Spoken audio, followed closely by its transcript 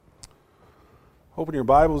Open your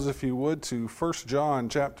Bibles, if you would, to 1 John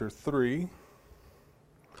chapter 3.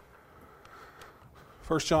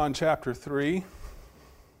 1 John chapter 3.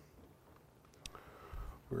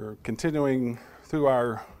 We're continuing through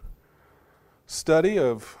our study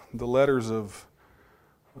of the letters of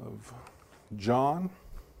John.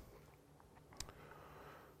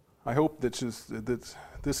 I hope that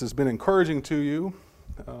this has been encouraging to you.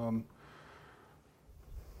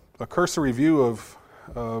 A cursory view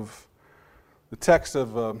of the text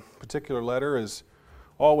of a particular letter is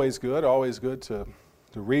always good to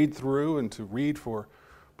read through and to read for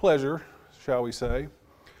pleasure, shall we say.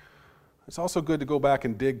 It's also good to go back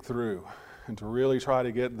and dig through and to really try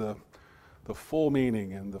to get the full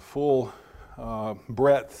meaning and the full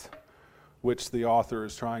breadth which the author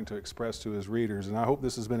is trying to express to his readers. And I hope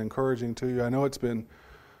this has been encouraging to you. I know it's been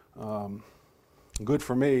good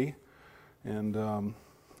for me and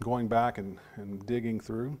going back and digging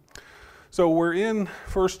through. So we're in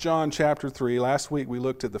 1 John chapter 3. Last week we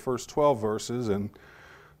looked at the first 12 verses and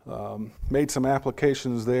made some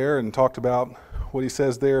applications there and talked about what he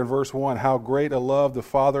says there in verse 1, how great a love the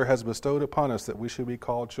Father has bestowed upon us that we should be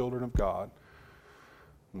called children of God.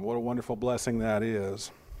 And what a wonderful blessing that is.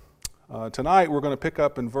 Tonight we're going to pick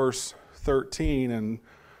up in verse 13 and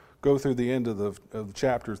go through the end of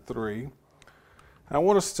chapter 3. And I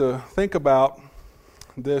want us to think about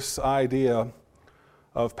this idea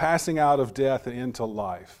of passing out of death and into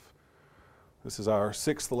life. This is our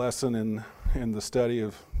sixth lesson in the study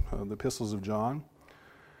of the epistles of John.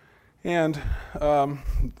 And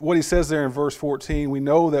what he says there in verse 14, we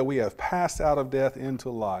know that we have passed out of death into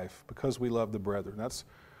life because we love the brethren. That's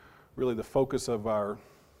really the focus of our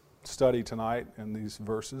study tonight in these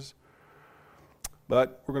verses.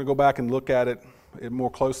 But we're going to go back and look at it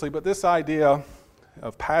more closely. But this idea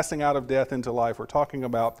of passing out of death into life, we're talking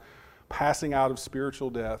about passing out of spiritual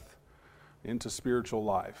death into spiritual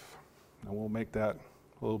life. And we'll make that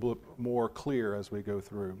a little bit more clear as we go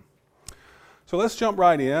through. So let's jump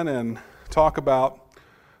right in and talk about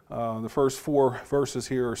the first 4 verses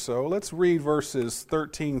here or so. Let's read verses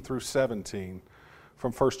 13 through 17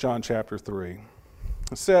 from 1 John chapter 3.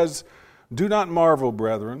 It says, "Do not marvel,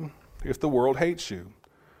 brethren, if the world hates you.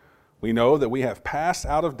 We know that we have passed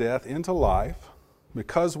out of death into life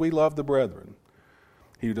because we love the brethren.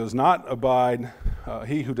 He who does not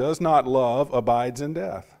love abides in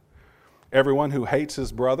death. Everyone who hates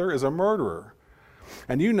his brother is a murderer.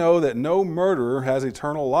 And you know that no murderer has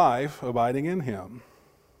eternal life abiding in him.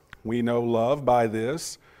 We know love by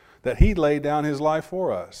this, that he laid down his life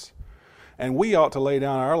for us. And we ought to lay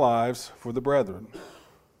down our lives for the brethren.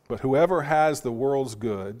 But whoever has the world's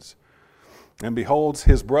goods and beholds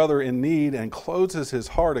his brother in need and closes his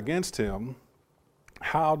heart against him,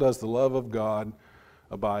 how does the love of God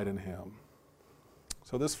abide in him?"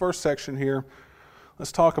 So this first section here,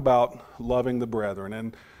 let's talk about loving the brethren.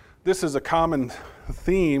 And this is a common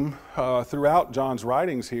theme throughout John's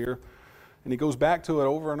writings here. And he goes back to it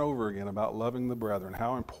over and over again about loving the brethren,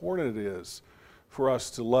 how important it is for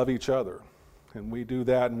us to love each other. And we do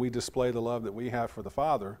that and we display the love that we have for the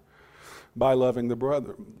Father by loving the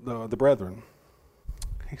brethren.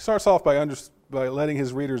 He starts off by letting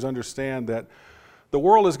his readers understand that the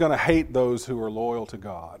world is going to hate those who are loyal to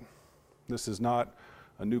God. This is not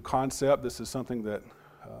a new concept. This is something that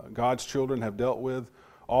God's children have dealt with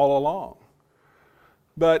all along.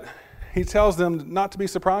 But he tells them not to be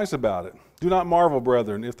surprised about it. Do not marvel,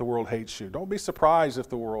 brethren, if the world hates you. Don't be surprised if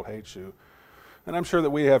the world hates you. And I'm sure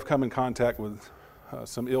that we have come in contact with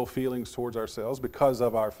some ill feelings towards ourselves because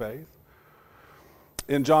of our faith.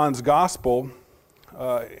 In John's gospel,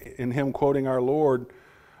 in him quoting our Lord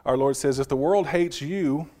says, if the world hates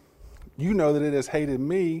you, you know that it has hated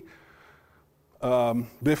me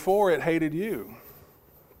before it hated you.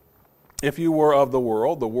 If you were of the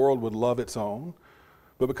world would love its own.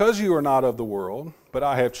 But because you are not of the world, but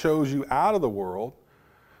I have chose you out of the world,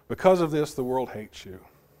 because of this the world hates you.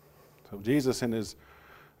 So Jesus in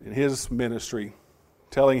his ministry,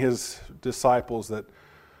 telling his disciples that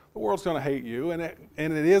the world's going to hate you, and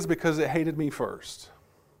it is because it hated me first.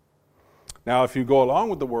 Now, if you go along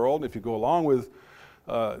with the world, if you go along with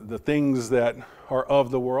the things that are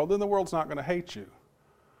of the world, then the world's not going to hate you.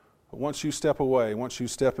 But once you step away, once you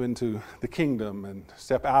step into the kingdom and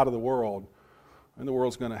step out of the world, then the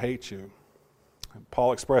world's going to hate you. And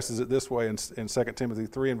Paul expresses it this way in 2 Timothy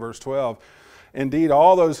 3 and verse 12. Indeed,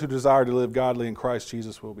 all those who desire to live godly in Christ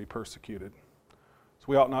Jesus will be persecuted. So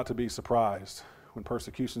we ought not to be surprised when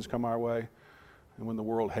persecutions come our way and when the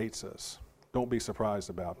world hates us. Don't be surprised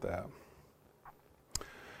about that.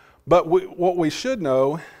 But what we should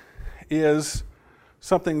know is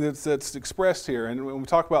something that's expressed here. And when we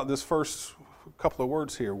talk about this first a couple of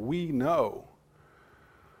words here. We know.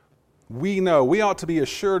 We know. We ought to be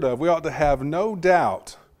assured of, we ought to have no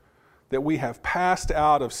doubt that we have passed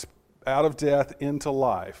out of death into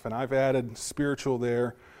life. And I've added spiritual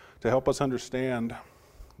there to help us understand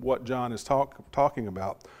what John is talking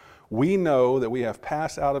about. We know that we have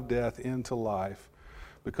passed out of death into life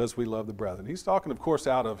because we love the brethren. He's talking, of course,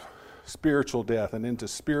 out of spiritual death and into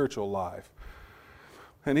spiritual life.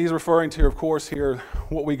 And he's referring to, of course, here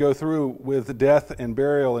what we go through with death and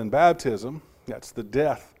burial and baptism. That's the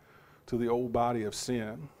death to the old body of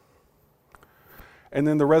sin. And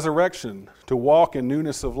then the resurrection, to walk in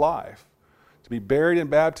newness of life, to be buried in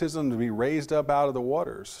baptism, to be raised up out of the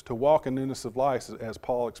waters, to walk in newness of life, as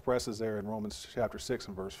Paul expresses there in Romans chapter 6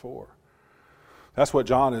 and verse 4. That's what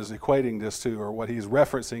John is equating this to, or what he's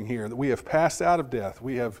referencing here, that we have passed out of death.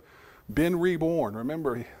 We have been reborn.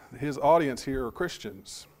 Remember, his audience here are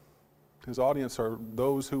Christians. His audience are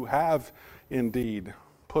those who have indeed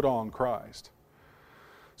put on Christ.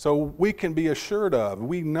 So we can be assured of,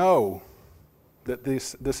 we know that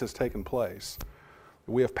this has taken place.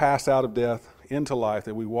 We have passed out of death into life,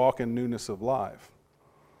 that we walk in newness of life.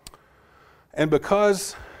 And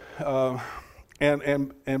because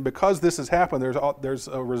because this has happened, there's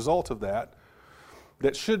a result of that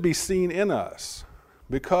should be seen in us,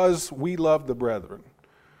 because we love the brethren.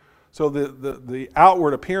 So the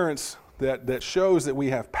outward appearance that shows that we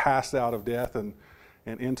have passed out of death and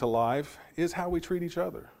into life is how we treat each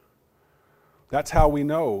other. That's how we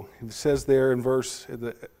know. It says there at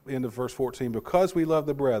the end of verse 14, because we love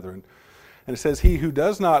the brethren. And it says, he who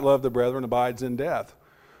does not love the brethren abides in death.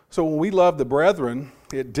 So when we love the brethren,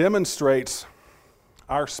 it demonstrates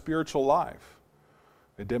our spiritual life.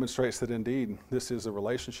 It demonstrates that indeed this is a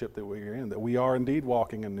relationship that we are in, that we are indeed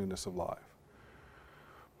walking in newness of life.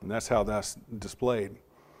 And that's how that's displayed.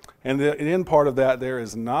 And the end part of that there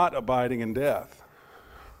is not abiding in death.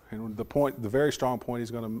 And the very strong point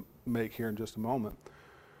he's going to make here in just a moment.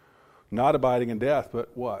 Not abiding in death, but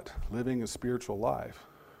what? Living a spiritual life.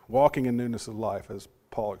 Walking in newness of life, as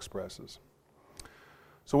Paul expresses.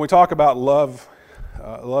 So when we talk about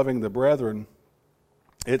loving the brethren,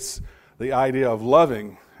 it's the idea of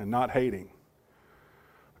loving and not hating.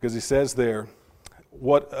 Because he says there,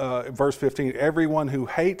 verse 15, everyone who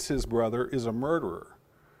hates his brother is a murderer.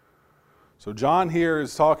 So John here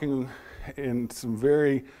is talking in some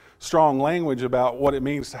very strong language about what it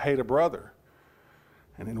means to hate a brother.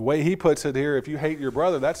 And in the way he puts it here, if you hate your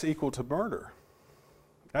brother, that's equal to murder.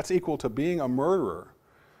 That's equal to being a murderer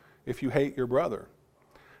if you hate your brother.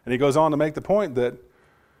 And he goes on to make the point that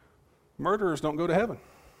murderers don't go to heaven.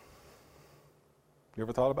 You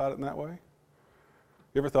ever thought about it in that way?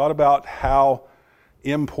 You ever thought about how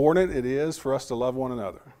important it is for us to love one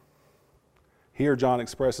another? Here John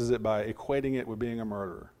expresses it by equating it with being a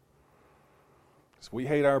murderer. So we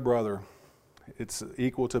hate our brother, it's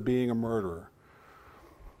equal to being a murderer.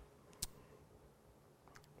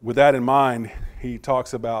 With that in mind, he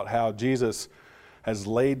talks about how Jesus has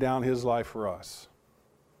laid down his life for us.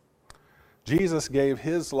 Jesus gave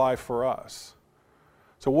his life for us.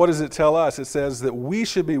 So what does it tell us? It says that we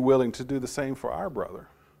should be willing to do the same for our brother.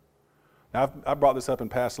 Now, I've brought this up in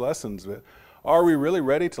past lessons, but are we really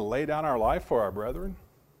ready to lay down our life for our brethren?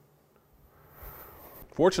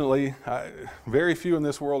 Fortunately, very few in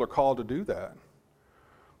this world are called to do that.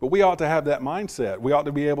 But we ought to have that mindset. We ought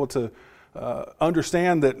to be able to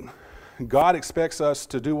understand that God expects us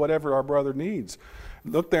to do whatever our brother needs.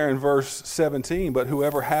 Look there in verse 17, but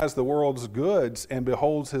whoever has the world's goods and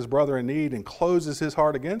beholds his brother in need and closes his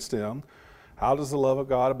heart against him, how does the love of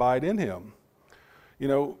God abide in him? You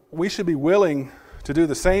know, we should be willing to do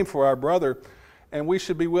the same for our brother, and we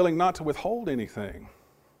should be willing not to withhold anything.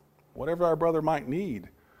 Whatever our brother might need,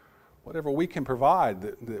 whatever we can provide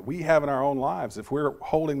that we have in our own lives, if we're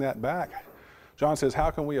holding that back, John says, how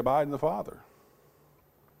can we abide in the Father?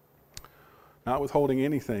 Not withholding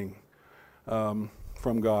anything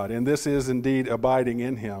from God. And this is indeed abiding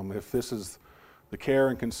in him. If this is the care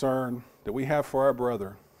and concern that we have for our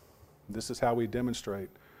brother, this is how we demonstrate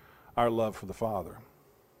our love for the Father.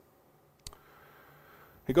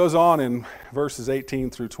 He goes on in verses 18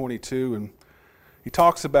 through 22, and he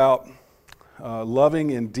talks about loving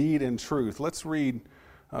in deed and truth. Let's read,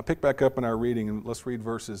 pick back up in our reading, and let's read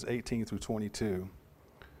verses 18 through 22.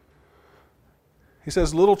 He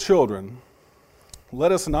says, little children,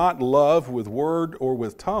 let us not love with word or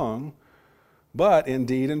with tongue, but in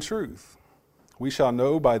deed and truth. We shall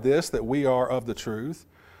know by this that we are of the truth,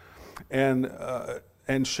 and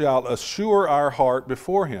shall assure our heart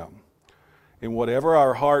before him. In whatever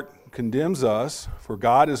our heart condemns us, for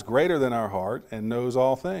God is greater than our heart and knows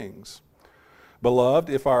all things. Beloved,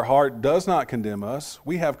 if our heart does not condemn us,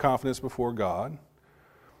 we have confidence before God.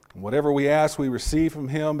 Whatever we ask, we receive from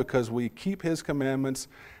him because we keep his commandments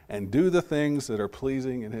and do the things that are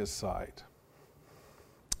pleasing in his sight.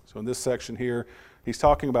 So in this section here, he's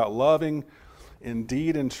talking about loving in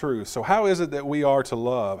deed and truth. So how is it that we are to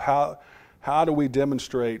love? How do we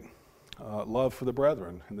demonstrate love for the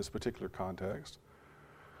brethren in this particular context?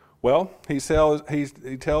 Well, he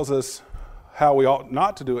tells us how we ought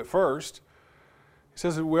not to do it first. He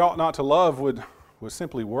says that we ought not to love with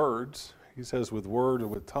simply words. He says with word or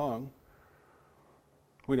with tongue.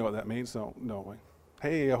 We know what that means, don't we?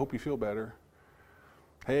 Hey, I hope you feel better.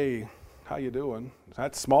 Hey, how you doing?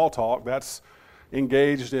 That's small talk. That's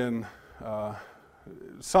engaged in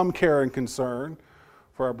some care and concern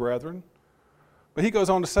for our brethren. But he goes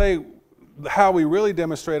on to say how we really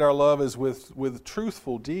demonstrate our love is with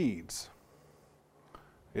truthful deeds.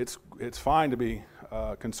 It's fine to be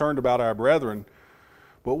concerned about our brethren,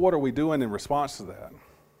 but what are we doing in response to that?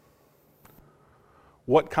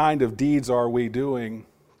 What kind of deeds are we doing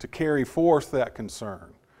to carry forth that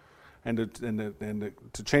concern and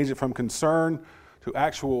to change it from concern to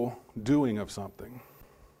actual doing of something?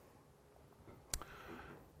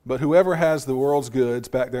 But whoever has the world's goods,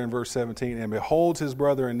 back there in verse 17, and beholds his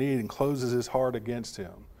brother in need and closes his heart against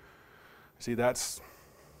him. See, that's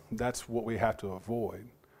what we have to avoid.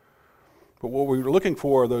 But what we're looking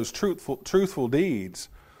for are those truthful deeds.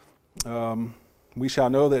 We shall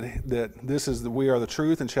know that we are the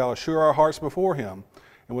truth and shall assure our hearts before him,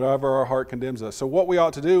 and whatever our heart condemns us. So what we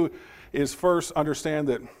ought to do is first understand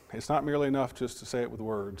that it's not merely enough just to say it with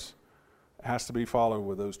words. It has to be followed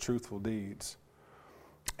with those truthful deeds.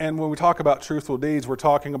 And when we talk about truthful deeds, we're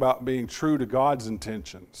talking about being true to God's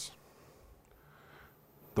intentions.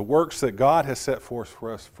 The works that God has set forth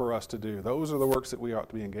for us to do, those are the works that we ought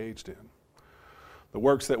to be engaged in. The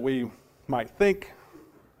works that we might think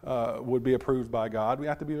would be approved by God, we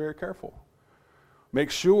have to be very careful. Make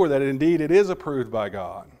sure that indeed it is approved by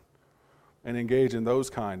God and engage in those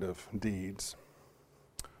kind of deeds.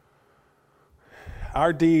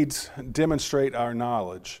 Our deeds demonstrate our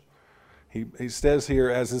knowledge. He says here,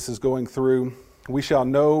 as this is going through, we shall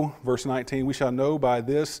know, verse 19, we shall know by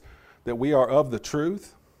this that we are of the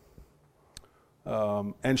truth,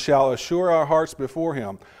 and shall assure our hearts before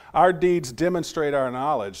him. Our deeds demonstrate our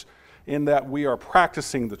knowledge in that we are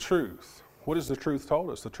practicing the truth. What has the truth told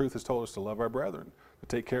us? The truth has told us to love our brethren, to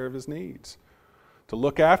take care of his needs, to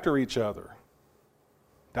look after each other.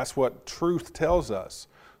 That's what truth tells us.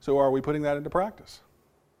 So are we putting that into practice?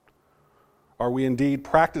 Are we indeed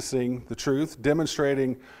practicing the truth,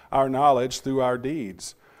 demonstrating our knowledge through our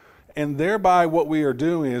deeds? And thereby what we are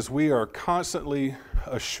doing is we are constantly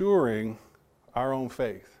assuring our own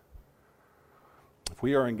faith. If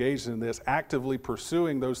we are engaged in this, actively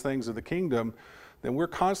pursuing those things of the kingdom, then we're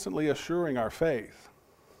constantly assuring our faith.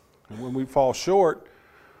 And when we fall short,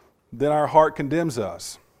 then our heart condemns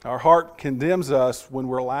us. Our heart condemns us when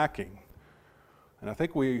we're lacking. And I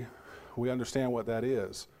think we understand what that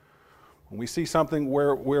is. When we see something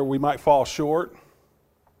where we might fall short,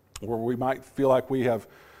 where we might feel like we have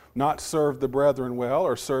not served the brethren well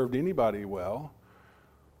or served anybody well,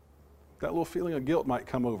 that little feeling of guilt might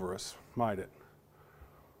come over us, might it?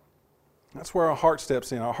 That's where our heart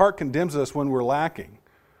steps in. Our heart condemns us when we're lacking.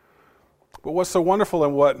 But what's so wonderful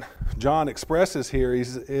in what John expresses here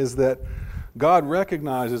is that God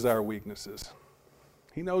recognizes our weaknesses.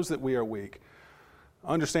 He knows that we are weak.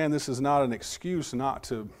 Understand this is not an excuse not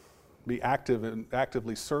to be active and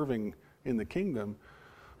actively serving in the kingdom,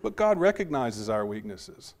 but God recognizes our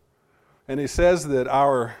weaknesses. And he says that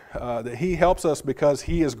that he helps us because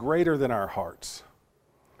he is greater than our hearts.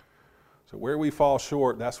 So where we fall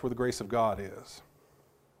short, that's where the grace of God is.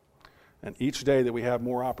 And each day that we have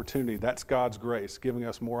more opportunity, that's God's grace, giving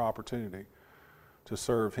us more opportunity to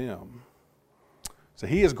serve him. So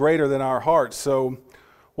he is greater than our hearts. So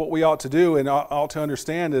what we ought to do and ought to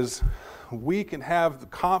understand is we can have the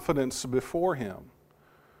confidence before him.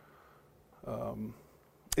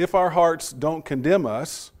 If our hearts don't condemn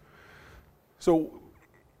us, so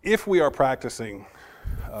if we are practicing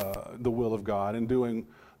the will of God and doing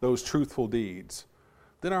those truthful deeds,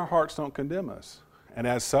 then our hearts don't condemn us. And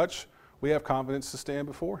as such, we have confidence to stand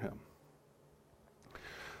before him.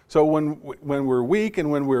 So when we're weak and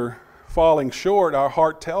when we're falling short, our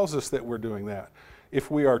heart tells us that we're doing that. If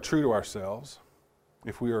we are true to ourselves,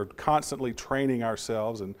 if we are constantly training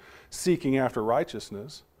ourselves and seeking after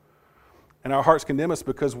righteousness, and our hearts condemn us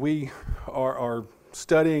because we are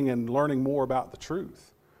studying and learning more about the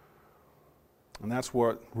truth. And that's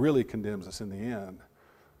what really condemns us in the end,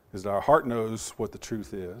 is that our heart knows what the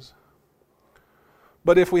truth is.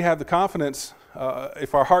 But if we have the confidence,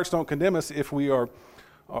 if our hearts don't condemn us, if we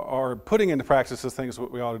are putting into practice the things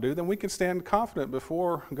that we ought to do, then we can stand confident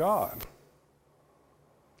before God.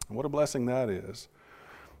 And what a blessing that is.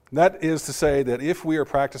 That is to say that if we are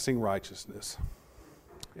practicing righteousness,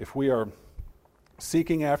 if we are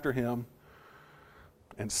seeking after Him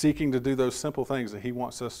and seeking to do those simple things that He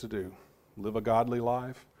wants us to do, live a godly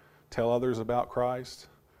life, tell others about Christ,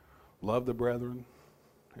 love the brethren,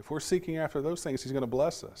 if we're seeking after those things, He's going to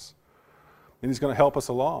bless us. And He's going to help us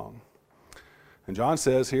along. And John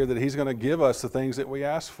says here that He's going to give us the things that we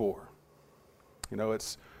ask for. You know,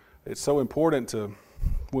 it's so important to,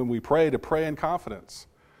 when we pray, to pray in confidence.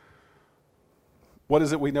 What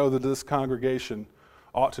is it we know that this congregation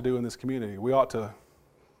ought to do in this community? We ought to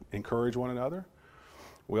encourage one another.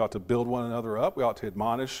 We ought to build one another up. We ought to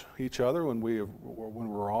admonish each other when we're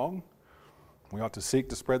wrong. We ought to seek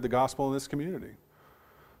to spread the gospel in this community.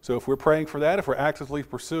 So if we're praying for that, if we're actively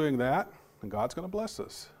pursuing that, then God's going to bless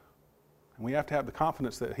us. And we have to have the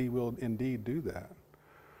confidence that He will indeed do that.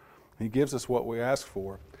 He gives us what we ask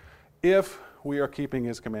for if we are keeping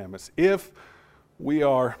His commandments, if we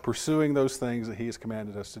are pursuing those things that He has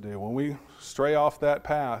commanded us to do. When we stray off that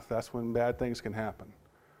path, that's when bad things can happen.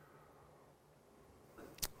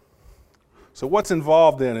 So what's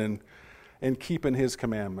involved then in keeping His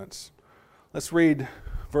commandments? Let's read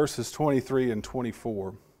verses 23 and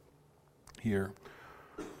 24 here.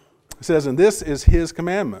 It says, "And this is His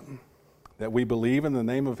commandment, that we believe in the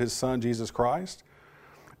name of His Son, Jesus Christ,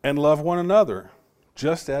 and love one another,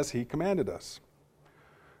 just as He commanded us.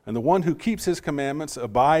 And the one who keeps His commandments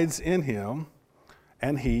abides in Him,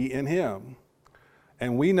 and He in him.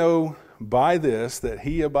 And we know by this that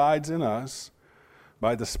He abides in us,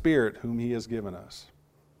 by the Spirit whom He has given us."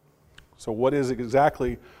 So what is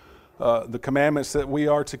exactly the commandments that we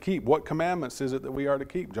are to keep? What commandments is it that we are to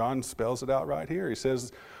keep? John spells it out right here. He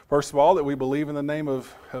says, first of all, that we believe in the name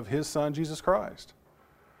of His Son, Jesus Christ.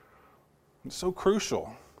 It's so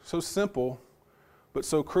crucial, so simple, but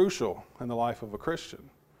so crucial in the life of a Christian.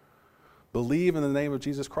 Believe in the name of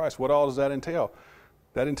Jesus Christ. What all does that entail?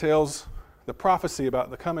 That entails the prophecy about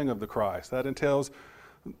the coming of the Christ. That entails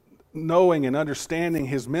knowing and understanding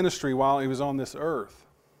His ministry while He was on this earth,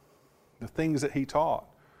 the things that He taught.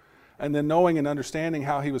 And then knowing and understanding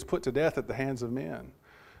how He was put to death at the hands of men.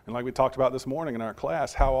 And like we talked about this morning in our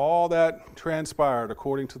class, how all that transpired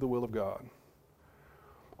according to the will of God.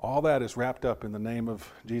 All that is wrapped up in the name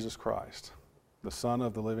of Jesus Christ, the Son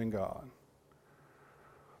of the living God.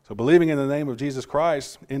 So believing in the name of Jesus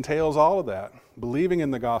Christ entails all of that. Believing in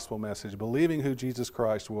the gospel message, believing who Jesus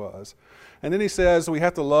Christ was. And then he says we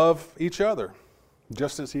have to love each other,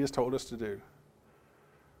 just as He has told us to do.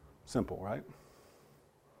 Simple, right?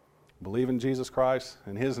 Believe in Jesus Christ,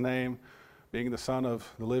 in His name, being the Son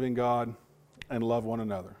of the living God, and love one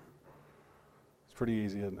another. It's pretty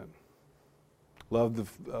easy, isn't it?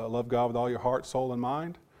 Love God with all your heart, soul, and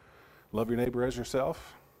mind. Love your neighbor as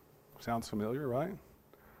yourself. Sounds familiar, right?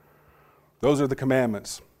 Those are the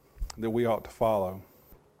commandments that we ought to follow.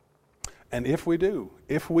 And if we do,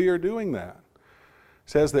 if we are doing that, it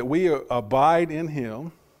says that we abide in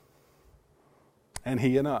Him and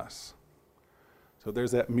He in us. So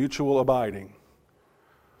there's that mutual abiding.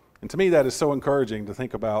 And to me that is so encouraging to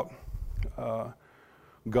think about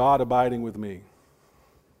God abiding with me.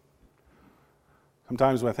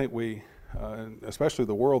 Sometimes I think we, especially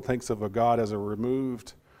the world, thinks of a God as a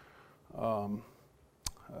removed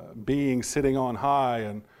being sitting on high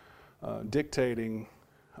and dictating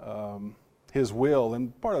His will.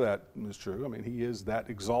 And part of that is true. I mean, He is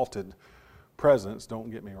that exalted presence,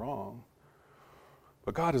 don't get me wrong.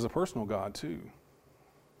 But God is a personal God too.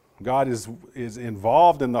 God is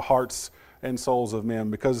involved in the hearts and souls of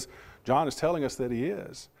men because John is telling us that He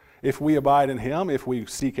is. If we abide in Him, if we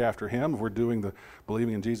seek after Him, if we're doing the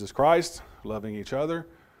believing in Jesus Christ, loving each other,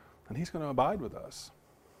 then He's going to abide with us.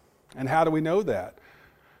 And how do we know that?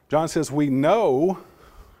 John says we know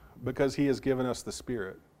because He has given us the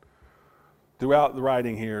Spirit. Throughout the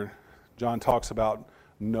writing here, John talks about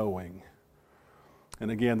knowing.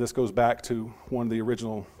 And again, this goes back to one of the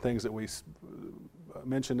original things that we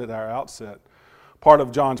mentioned at our outset. Part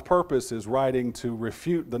of John's purpose is writing to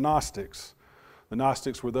refute the Gnostics. The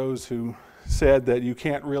Gnostics were those who said that you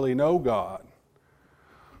can't really know God,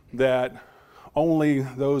 that only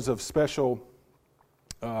those of special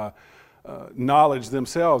knowledge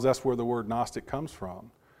themselves, that's where the word Gnostic comes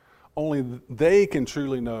from, only they can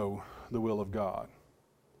truly know the will of God.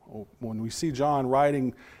 When we see John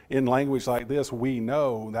writing in language like this, we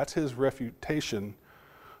know, that's his refutation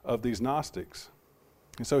of these Gnostics.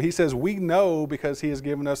 And so he says we know because He has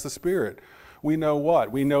given us the Spirit. we know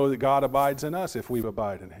what? We know that God abides in us if we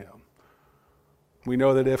abide in him. We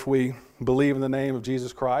know that if we believe in the name of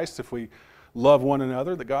Jesus Christ, if we love one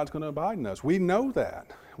another, that God's going to abide in us. We know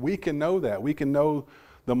that. We can know that. We can know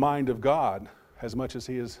the mind of God as much as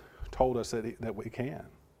he has told us that we can.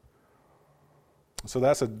 So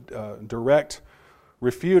that's a direct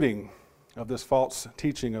refuting of this false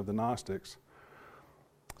teaching of the Gnostics.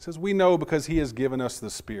 It says, we know because he has given us the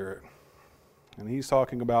Spirit. And he's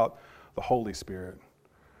talking about the Holy Spirit.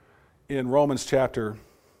 In Romans chapter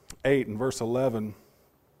 8 and verse 11,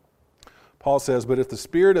 Paul says, but if the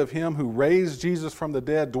Spirit of him who raised Jesus from the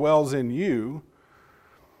dead dwells in you,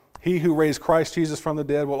 he who raised Christ Jesus from the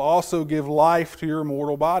dead will also give life to your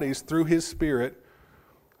mortal bodies through his Spirit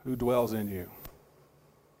who dwells in you.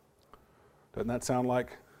 Doesn't that sound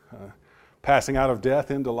like passing out of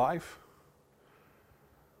death into life?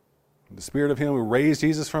 The Spirit of him who raised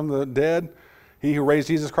Jesus from the dead, he who raised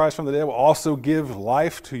Jesus Christ from the dead will also give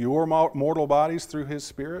life to your mortal bodies through his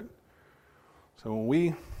Spirit. So when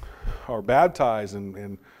we are baptized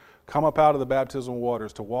and come up out of the baptismal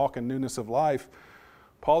waters to walk in newness of life,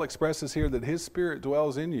 Paul expresses here that his Spirit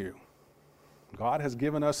dwells in you. God has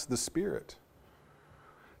given us the Spirit.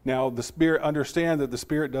 Now, the Spirit, understand that the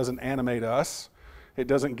Spirit doesn't animate us. It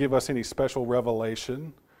doesn't give us any special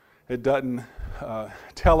revelation. It doesn't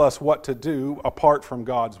tell us what to do apart from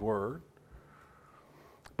God's Word.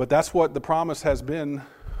 But that's what the promise has been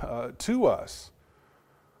to us,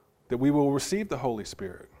 that we will receive the Holy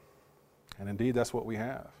Spirit. And indeed, that's what we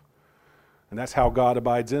have. And that's how God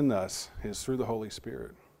abides in us, is through the Holy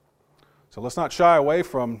Spirit. So let's not shy away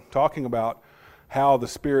from talking about how the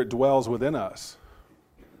Spirit dwells within us.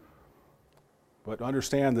 But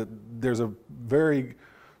understand that there's a very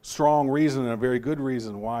strong reason and a very good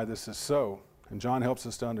reason why this is so. And John helps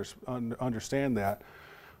us to understand that.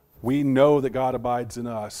 We know that God abides in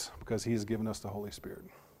us because he has given us the Holy Spirit.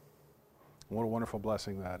 And what a wonderful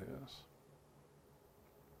blessing that is.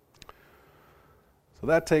 So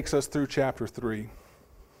that takes us through chapter 3.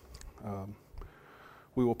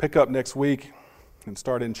 We will pick up next week and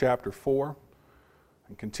start in chapter 4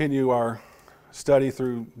 and continue our study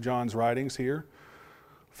through John's writings here.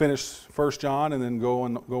 Finish 1 John and then go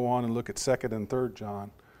on and look at 2nd and 3rd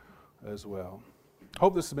John as well. I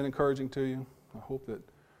hope this has been encouraging to you. I hope that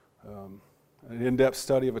an in-depth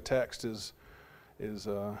study of a text is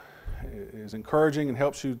encouraging and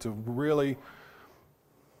helps you to really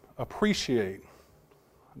appreciate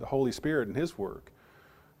the Holy Spirit and his work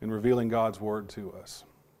in revealing God's Word to us.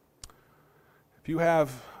 If you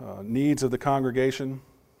have needs of the congregation,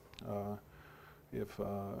 if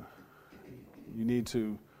you need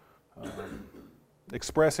to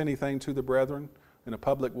express anything to the brethren in a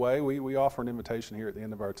public way, we offer an invitation here at the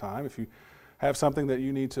end of our time. If you have something that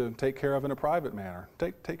you need to take care of in a private manner,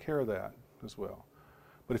 take care of that as well.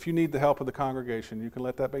 But if you need the help of the congregation, you can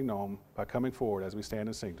let that be known by coming forward as we stand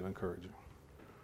and sing to encourage you.